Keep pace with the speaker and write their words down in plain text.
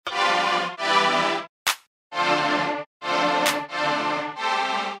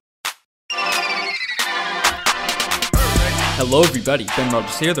Hello everybody, Ben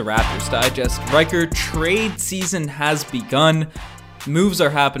Rogers here, the Raptors Digest. Riker, trade season has begun. Moves are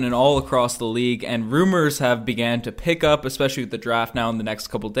happening all across the league, and rumors have began to pick up, especially with the draft now in the next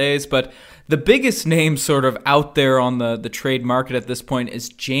couple days. But the biggest name sort of out there on the trade market at this point is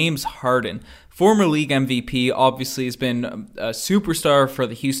James Harden. Former league MVP, obviously has been a superstar for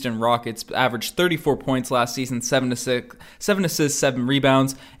the Houston Rockets, averaged 34 points last season, 7 assists, 7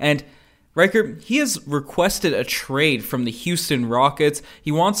 rebounds, and Riker, he has requested a trade from the Houston Rockets.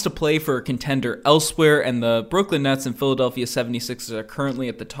 He wants to play for a contender elsewhere, and the Brooklyn Nets and Philadelphia 76ers are currently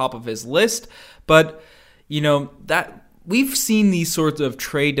at the top of his list. But, that we've seen these sorts of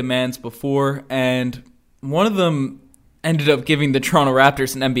trade demands before, and one of them ended up giving the Toronto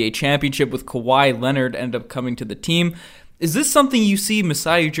Raptors an NBA championship with Kawhi Leonard ended up coming to the team. Is this something you see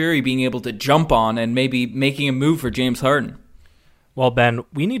Masai Ujiri being able to jump on and maybe making a move for James Harden? Well, Ben,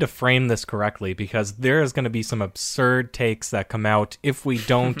 we need to frame this correctly because there is going to be some absurd takes that come out if we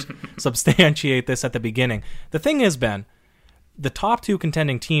don't substantiate this at the beginning. The thing is, Ben, the top two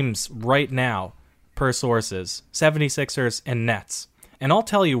contending teams right now, per sources, 76ers and Nets. And I'll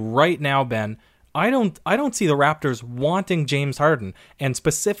tell you right now, Ben, I don't see the Raptors wanting James Harden, and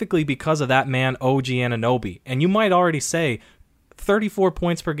specifically because of that man, OG Anunoby. And you might already say 34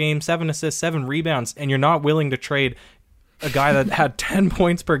 points per game, 7 assists, 7 rebounds, and you're not willing to trade a guy that had 10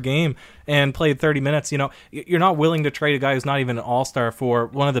 points per game and played 30 minutes. You're not willing to trade a guy who's not even an all-star for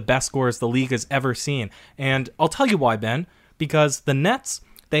one of the best scorers the league has ever seen. And I'll tell you why, Ben, because the Nets,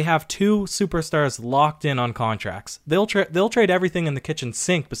 they have two superstars locked in on contracts. They'll trade everything in the kitchen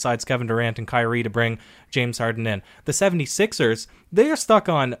sink besides Kevin Durant and Kyrie to bring James Harden in. The 76ers, they are stuck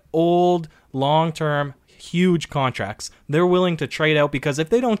on old, long-term, huge contracts. They're willing to trade out because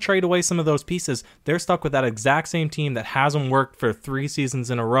if they don't trade away some of those pieces, they're stuck with that exact same team that hasn't worked for 3 seasons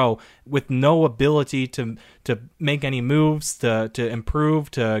in a row with no ability to make any moves, to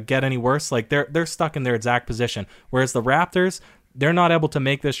improve, to get any worse. Like they're stuck in their exact position. Whereas the Raptors, they're not able to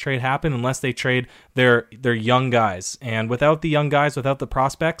make this trade happen unless they trade their young guys. And without the young guys, without the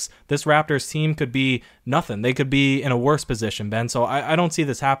prospects, this Raptors team could be nothing. They could be in a worse position, Ben. So I don't see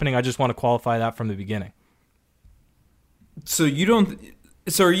this happening. I just want to qualify that from the beginning. So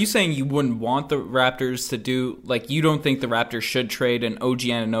are you saying you wouldn't want the Raptors to do, you don't think the Raptors should trade an OG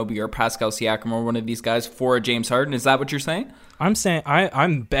Anunoby or Pascal Siakam or one of these guys for a James Harden? Is that what you're saying? I'm saying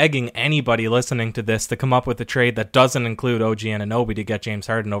I'm begging anybody listening to this to come up with a trade that doesn't include OG Anunoby to get James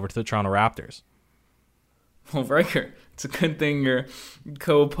Harden over to the Toronto Raptors. Well, Riker, it's a good thing your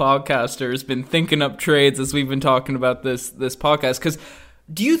co-podcaster has been thinking up trades as we've been talking about this podcast, because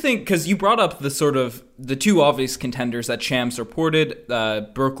do you think, because you brought up the two obvious contenders that Shams reported,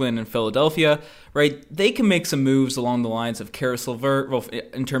 Brooklyn and Philadelphia, right? They can make some moves along the lines of Caris LeVert,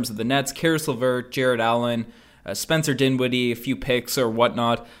 in terms of the Nets, Caris LeVert, Jared Allen, Spencer Dinwiddie, a few picks or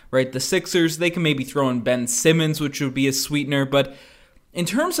whatnot, right? The Sixers, they can maybe throw in Ben Simmons, which would be a sweetener. But in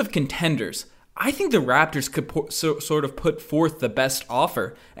terms of contenders, I think the Raptors could sort of put forth the best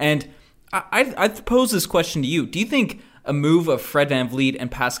offer. And I pose this question to you. Do you think a move of Fred VanVleet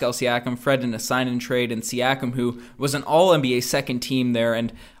and Pascal Siakam, Fred in a sign-and trade, and Siakam, who was an All-NBA second team there,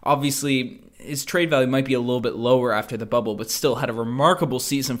 and obviously his trade value might be a little bit lower after the bubble, but still had a remarkable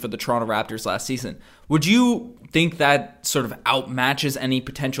season for the Toronto Raptors last season. Would you think that sort of outmatches any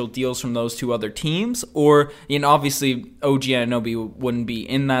potential deals from those two other teams? Or, obviously OG Anunoby wouldn't be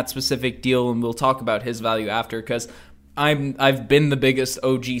in that specific deal, and we'll talk about his value after, because I've been the biggest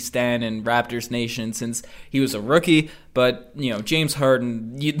OG stan in Raptors Nation since he was a rookie, but James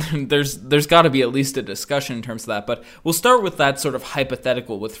Harden, there's got to be at least a discussion in terms of that. But we'll start with that sort of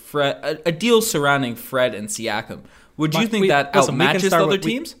hypothetical with Fred, a deal surrounding Fred and Siakam. Would you think that outmatches the other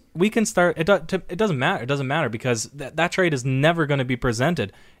teams? We can start. It doesn't matter. It doesn't matter because that trade is never going to be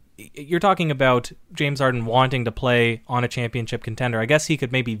presented. You're talking about James Harden wanting to play on a championship contender. I guess he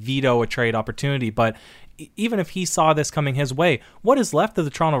could maybe veto a trade opportunity, but even if he saw this coming his way, what is left of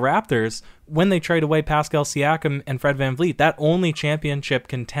the Toronto Raptors when they trade away Pascal Siakam and Fred VanVleet? That only championship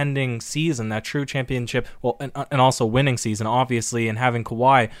contending season, that true championship, and also winning season, obviously, and having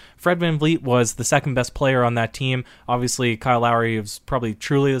Kawhi. Fred VanVleet was the second best player on that team. Obviously, Kyle Lowry was probably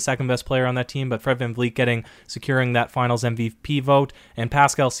truly the second best player on that team, but Fred VanVleet securing that Finals MVP vote, and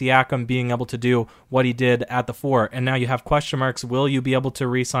Pascal Siakam being able to do what he did at the 4. And now you have question marks. Will you be able to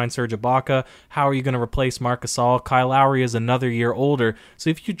re-sign Serge Ibaka? How are you going to replace Marc Gasol? Kyle Lowry is another year older. So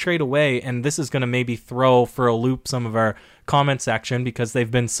if you trade away, and this is going to maybe throw for a loop some of our comment section because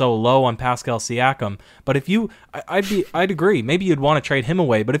they've been so low on Pascal Siakam. But if you, I'd agree. Maybe you'd want to trade him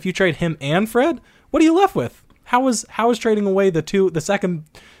away. But if you trade him and Fred, what are you left with? How is trading away the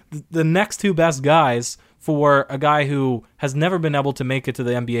next two best guys for a guy who has never been able to make it to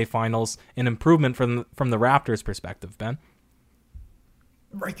the NBA Finals, an improvement from the Raptors' perspective, Ben?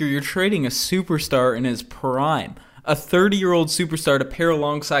 Riker, you're trading a superstar in his prime. A 30-year-old superstar to pair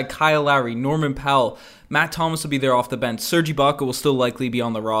alongside Kyle Lowry, Norman Powell. Matt Thomas will be there off the bench. Serge Ibaka will still likely be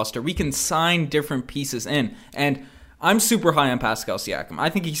on the roster. We can sign different pieces in. And I'm super high on Pascal Siakam.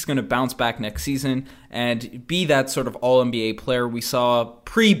 I think he's going to bounce back next season and be that sort of all-NBA player we saw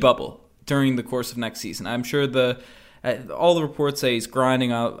pre-bubble during the course of next season. I'm sure all the reports say he's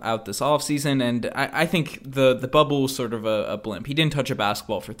grinding out this offseason, and I think the bubble was sort of a blimp. He didn't touch a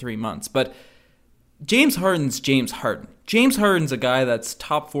basketball for 3 months, but James Harden's James Harden. James Harden's a guy that's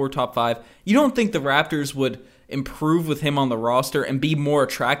top 4, top 5. You don't think the Raptors would improve with him on the roster and be more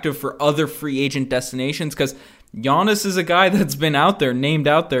attractive for other free agent destinations? Because Giannis is a guy that's been named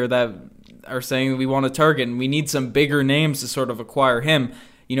out there, that are saying we want to target, and we need some bigger names to sort of acquire him.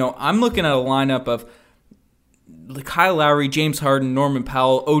 I'm looking at a lineup of Kyle Lowry, James Harden, Norman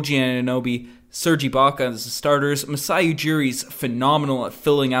Powell, OG Anunoby, Serge Ibaka as the starters. Masai Ujiri's phenomenal at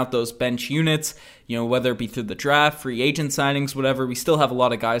filling out those bench units, whether it be through the draft, free agent signings, whatever. We still have a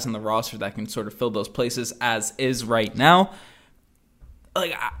lot of guys on the roster that can sort of fill those places as is right now.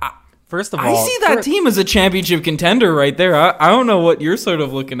 First of all, I see that team as a championship contender right there. I don't know what you're sort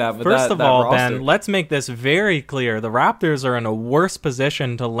of looking at with first that of all, roster. Ben, let's make this very clear. The Raptors are in a worse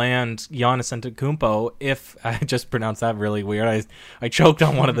position to land Giannis Antetokounmpo. If I just pronounced that really weird, I choked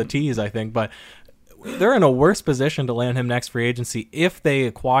on one of the T's, I think, but they're in a worse position to land him next free agency if they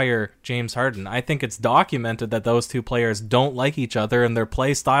acquire James Harden. I think it's documented that those two players don't like each other, and their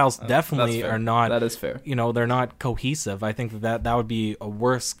play styles definitely are not. That is fair. They're not cohesive. I think that would be a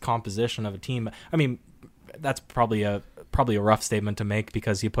worse composition of a team. I mean, that's probably a rough statement to make,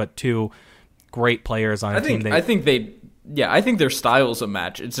 because you put two great players on a team. I think their styles a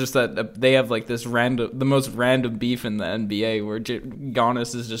match. It's just that they have the most random beef in the NBA, where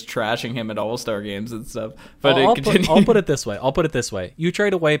Giannis is just trashing him at All-Star games and stuff. But I'll put it this way. You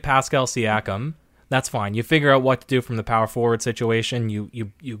trade away Pascal Siakam, that's fine. You figure out what to do from the power forward situation.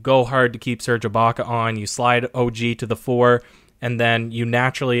 You go hard to keep Serge Ibaka on. You slide OG to the 4. And then you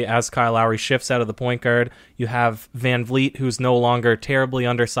naturally, as Kyle Lowry shifts out of the point guard, you have Van Vliet, who's no longer terribly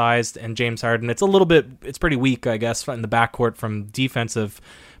undersized, and James Harden. It's pretty weak, I guess, in the backcourt from defensive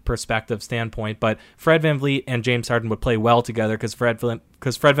perspective standpoint. But Fred Van Vliet and James Harden would play well together, because Fred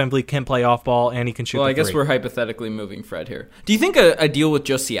Van Vliet can play off ball and he can shoot. Well, I guess we're hypothetically moving Fred here. Do you think a deal with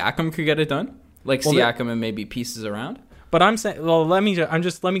just Siakam could get it done? Siakam and maybe pieces around? But I'm saying, let me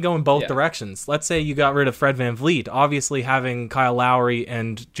go in both directions. Let's say you got rid of Fred Van Vliet. Obviously, having Kyle Lowry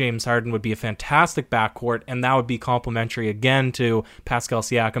and James Harden would be a fantastic backcourt, and that would be complementary again to Pascal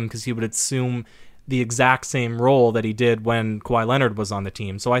Siakam, because he would assume the exact same role that he did when Kawhi Leonard was on the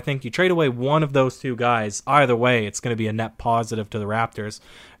team. So I think you trade away one of those two guys, either way, it's going to be a net positive to the Raptors.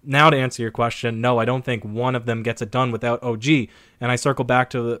 Now, to answer your question, no, I don't think one of them gets it done without OG. And I circle back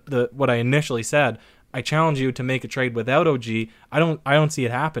to what I initially said. I challenge you to make a trade without OG. I don't see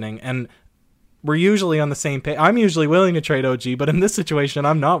it happening. And we're usually on the same page. I'm usually willing to trade OG, but in this situation,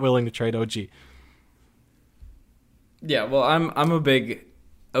 I'm not willing to trade OG. Yeah, well, I'm a big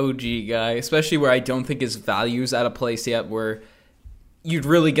OG guy, especially where I don't think his value's at a place yet where you'd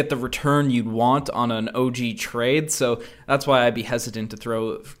really get the return you'd want on an OG trade. So that's why I'd be hesitant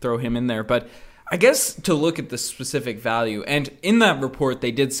to throw him in there. But I guess to look at the specific value, and in that report,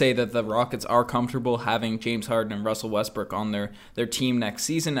 they did say that the Rockets are comfortable having James Harden and Russell Westbrook on their team next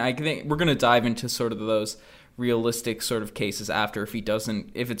season. I think we're going to dive into sort of those realistic sort of cases after.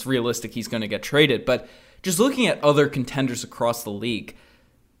 If it's realistic, he's going to get traded. But just looking at other contenders across the league,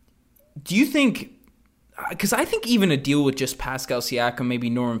 do you think, because I think even a deal with just Pascal Siakam, maybe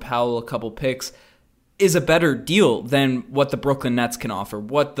Norman Powell, a couple picks, is a better deal than what the Brooklyn Nets can offer,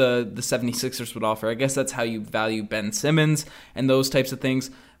 what the 76ers would offer. I guess that's how you value Ben Simmons and those types of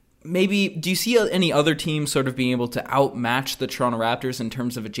things. Maybe, do you see any other team sort of being able to outmatch the Toronto Raptors in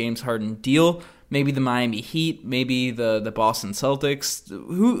terms of a James Harden deal? Maybe the Miami Heat, maybe the Boston Celtics.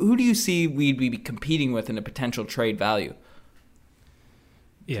 Who do you see we'd be competing with in a potential trade value?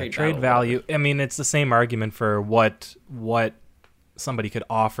 Yeah, trade value. I mean, it's the same argument for what somebody could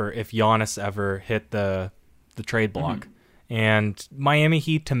offer if Giannis ever hit the trade block. Mm-hmm. And Miami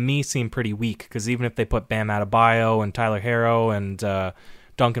Heat, to me, seem pretty weak, because even if they put Bam Adebayo and Tyler Herro and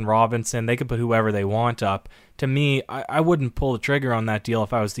Duncan Robinson, they could put whoever they want up. To me, I wouldn't pull the trigger on that deal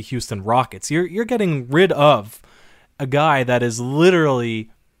if I was the Houston Rockets. You're getting rid of a guy that is literally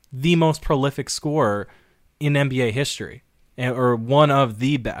the most prolific scorer in NBA history, or one of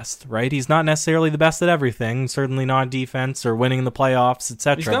the best, right? He's not necessarily the best at everything, certainly not defense or winning the playoffs,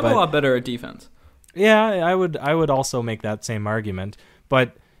 etc. He's gotten a lot better at defense. Yeah, I would also make that same argument,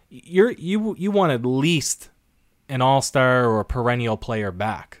 but you want at least an all-star or a perennial player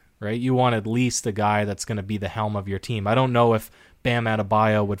back, right? You want at least a guy that's going to be the helm of your team. I don't know if Bam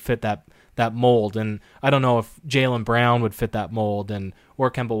Adebayo would fit that mold, and I don't know if Jaylen Brown would fit that mold, and or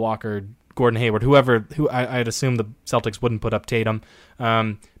Kemba Walker, Gordon Hayward, who I'd assume the Celtics wouldn't put up Tatum.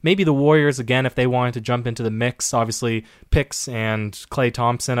 Maybe the Warriors, again, if they wanted to jump into the mix, obviously Picks and Klay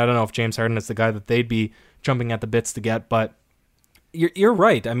Thompson. I don't know if James Harden is the guy that they'd be jumping at the bits to get, but you're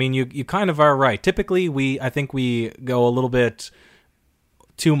right. I mean, you kind of are right. Typically, I think we go a little bit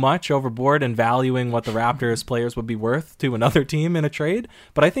too much overboard in valuing what the Raptors players would be worth to another team in a trade,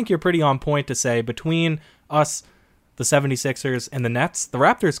 but I think you're pretty on point to say between us, the 76ers, and the Nets, the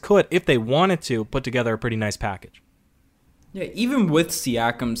Raptors could, if they wanted to, put together a pretty nice package. Yeah, even with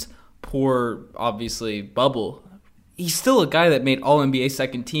Siakam's poor, obviously, bubble, he's still a guy that made All-NBA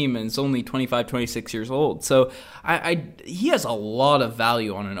second team and is only 25, 26 years old. So he has a lot of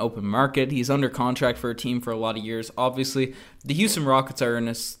value on an open market. He's under contract for a team for a lot of years. Obviously, the Houston Rockets are in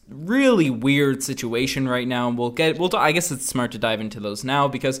a really weird situation right now. I guess it's smart to dive into those now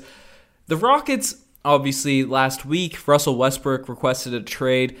because the Rockets, obviously, last week, Russell Westbrook requested a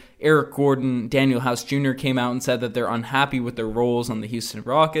trade. Eric Gordon, Daniel House Jr. came out and said that they're unhappy with their roles on the Houston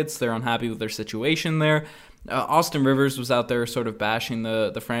Rockets. They're unhappy with their situation there. Austin Rivers was out there sort of bashing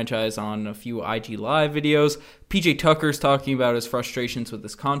the franchise on a few IG Live videos. PJ Tucker's talking about his frustrations with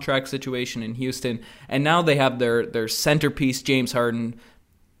this contract situation in Houston. And now they have their centerpiece, James Harden,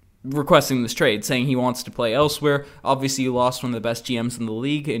 requesting this trade, saying he wants to play elsewhere. Obviously, you lost one of the best GMs in the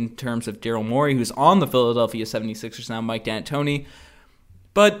league in terms of Daryl Morey, who's on the Philadelphia 76ers now, Mike D'Antoni.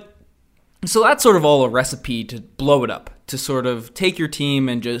 But so that's sort of all a recipe to blow it up, to sort of take your team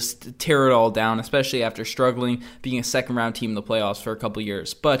and just tear it all down, especially after struggling being a second-round team in the playoffs for a couple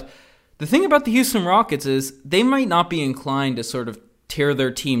years. But the thing about the Houston Rockets is they might not be inclined to sort of tear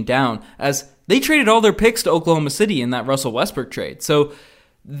their team down, as they traded all their picks to Oklahoma City in that Russell Westbrook trade. So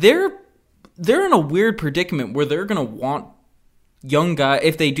they're in a weird predicament where they're going to want young guys.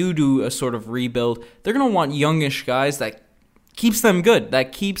 If they do a sort of rebuild, they're going to want youngish guys that keeps them good,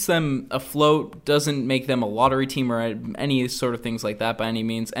 that keeps them afloat, doesn't make them a lottery team or any sort of things like that by any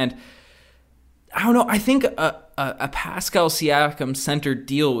means. And I don't know, I think a Pascal Siakam centered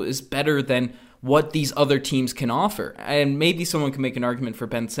deal is better than what these other teams can offer. And maybe someone can make an argument for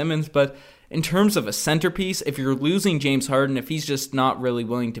Ben Simmons, but in terms of a centerpiece, if you're losing James Harden, if he's just not really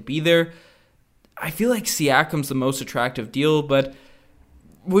willing to be there, I feel like Siakam's the most attractive deal. But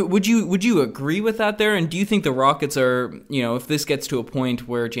would you agree with that there? And do you think the Rockets are, if this gets to a point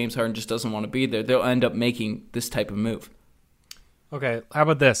where James Harden just doesn't want to be there, they'll end up making this type of move? Okay, how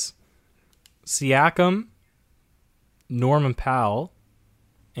about this? Siakam, Norman Powell,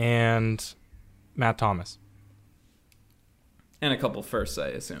 and Matt Thomas. And a couple firsts, I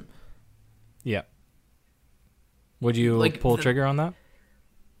assume. Yeah. Would you pull trigger on that?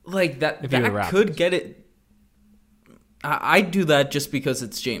 Like that could get it. I do that just because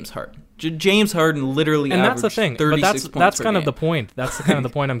it's James Harden. James Harden literally and averaged that's the thing. 36 But that's per kind game. of the point. That's the kind of the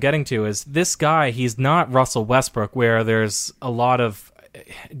point I'm getting to is this guy, he's not Russell Westbrook where there's a lot of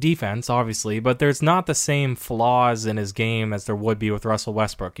defense, obviously, but there's not the same flaws in his game as there would be with Russell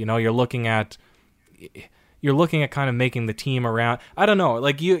Westbrook. You're looking at kind of making the team around. I don't know.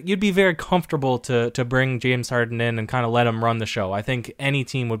 Like you'd be very comfortable to bring James Harden in and kind of let him run the show. I think any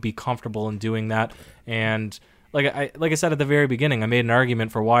team would be comfortable in doing that. And like I said at the very beginning, I made an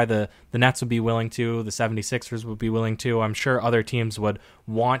argument for why the Nets would be willing to, the 76ers would be willing to. I'm sure other teams would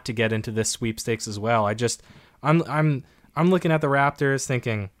want to get into this sweepstakes as well. I'm looking at the Raptors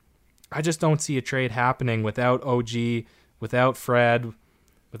thinking, I just don't see a trade happening without OG, without Fred,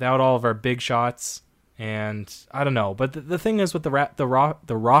 without all of our big shots. And I don't know. But the thing is with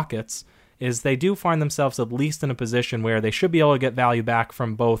the Rockets is they do find themselves at least in a position where they should be able to get value back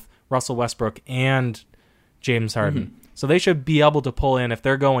from both Russell Westbrook and James Harden. Mm-hmm. So they should be able to pull in, if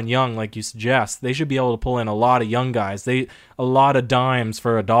they're going young like you suggest, they should be able to pull in a lot of young guys. A lot of dimes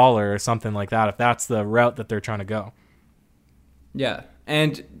for $1 or something like that if that's the route that they're trying to go. Yeah.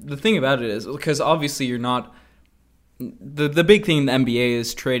 And the thing about it is, because obviously you're not... The big thing in the NBA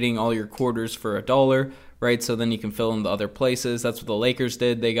is trading all your quarters for $1, right? So then you can fill in the other places. That's what the Lakers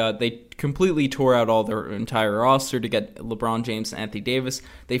did. They completely tore out all their entire roster to get LeBron James and Anthony Davis.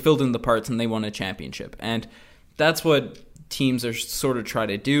 They filled in the parts and they won a championship. And that's what teams are sort of trying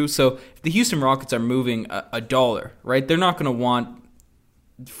to do. So if the Houston Rockets are moving $1, right? They're not going to want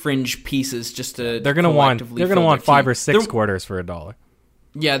fringe pieces just to They're going to want 5 or 6 quarters for $1.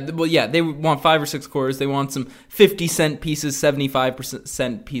 Yeah, they want 5 or 6 cores. They want some 50-cent pieces,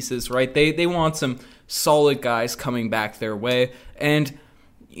 75% pieces, right? They want some solid guys coming back their way. And,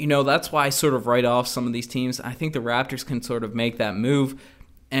 that's why I sort of write off some of these teams. I think the Raptors can sort of make that move.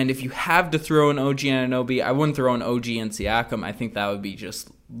 And if you have to throw an OG Anunoby, I wouldn't throw an OG and Siakam. I think that would be just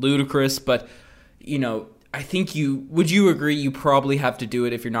ludicrous. But, I think would you agree you probably have to do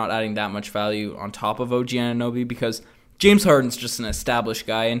it if you're not adding that much value on top of OG Anunoby? Because James Harden's just an established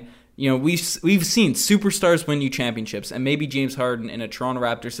guy, and we've seen superstars win you championships, and maybe James Harden in a Toronto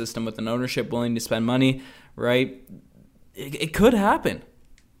Raptors system with an ownership willing to spend money, right? It could happen.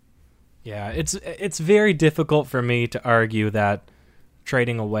 Yeah, it's very difficult for me to argue that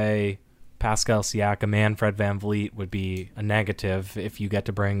trading away Pascal Siakam and Fred VanVleet would be a negative if you get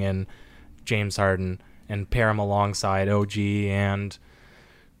to bring in James Harden and pair him alongside OG and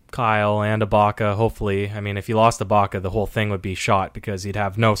Kyle and Ibaka, hopefully. I mean, if you lost Ibaka, the whole thing would be shot because you'd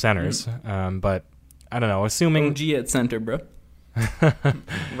have no centers. But I don't know, assuming... OG at center, bro.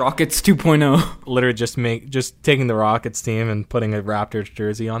 Rockets 2.0. Literally just taking the Rockets team and putting a Raptors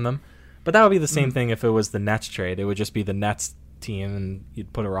jersey on them. But that would be the same thing if it was the Nets trade. It would just be the Nets team and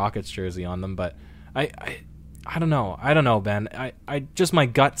you'd put a Rockets jersey on them. But I don't know. I don't know, Ben. I just, my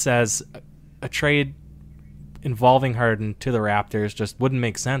gut says a trade involving Harden to the Raptors just wouldn't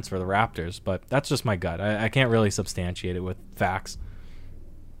make sense for the Raptors, but that's just my gut. I can't really substantiate it with facts.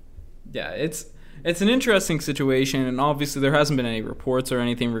 Yeah, it's an interesting situation, and obviously there hasn't been any reports or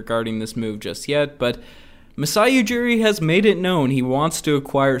anything regarding this move just yet, but Masai Ujiri has made it known he wants to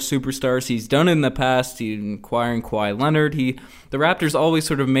acquire superstars. He's done it in the past. He's acquiring Kawhi Leonard. The Raptors always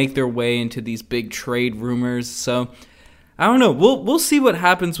sort of make their way into these big trade rumors, so I don't know. We'll see what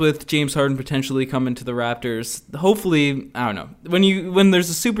happens with James Harden potentially coming to the Raptors. Hopefully, I don't know. When there's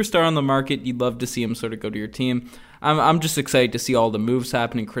a superstar on the market, you'd love to see him sort of go to your team. I'm just excited to see all the moves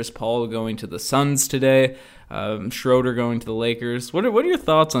happening. Chris Paul going to the Suns today. Schroeder going to the Lakers. What are your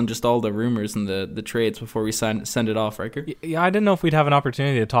thoughts on just all the rumors and the trades before we send it off, Riker? Yeah, I didn't know if we'd have an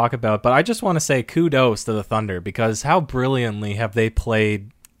opportunity to talk about, but I just want to say kudos to the Thunder because how brilliantly have they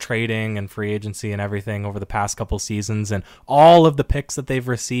played trading and free agency and everything over the past couple seasons, and all of the picks that they've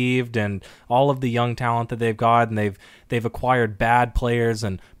received and all of the young talent that they've got, and they've acquired bad players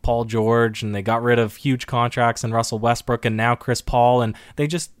and Paul George, and they got rid of huge contracts and Russell Westbrook and now Chris Paul, and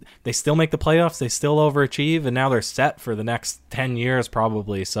they still make the playoffs, they still overachieve, and now they're set for the next 10 years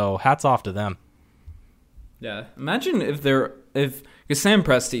probably, so hats off to them. Yeah, imagine because Sam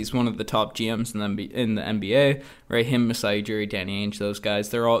Presti's one of the top GMs in the NBA, right? Him, Masai Ujiri, Danny Ainge, those guys,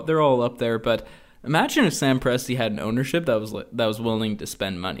 they're all up there. But imagine if Sam Presti had an ownership that was willing to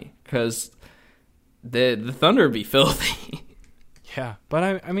spend money, because the Thunder would be filthy. Yeah,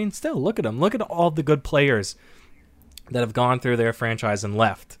 but I mean, still, look at them. Look at all the good players that have gone through their franchise and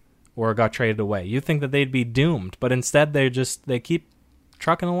left or got traded away. You think that they'd be doomed, but instead they keep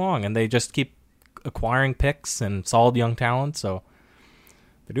trucking along and they just keep acquiring picks and solid young talent, so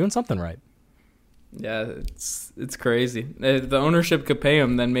they're doing something right. Yeah, it's crazy. If the ownership could pay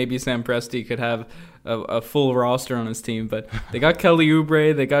him, then maybe Sam Presti could have a full roster on his team. But they got Kelly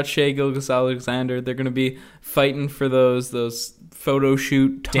Oubre, they got Shai Gilgeous-Alexander. They're going to be fighting for those photo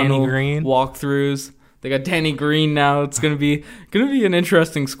shoot tunnel walkthroughs. They got Danny Green now. It's gonna be an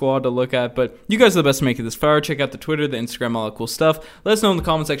interesting squad to look at. But you guys are the best to make it this far. Check out the Twitter, the Instagram, all that cool stuff. Let us know in the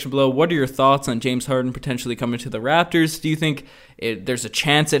comment section below. What are your thoughts on James Harden potentially coming to the Raptors? Do you think there's a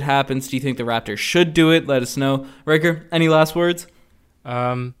chance it happens? Do you think the Raptors should do it? Let us know. Riker, any last words?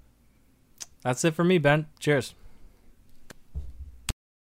 That's it for me, Ben. Cheers.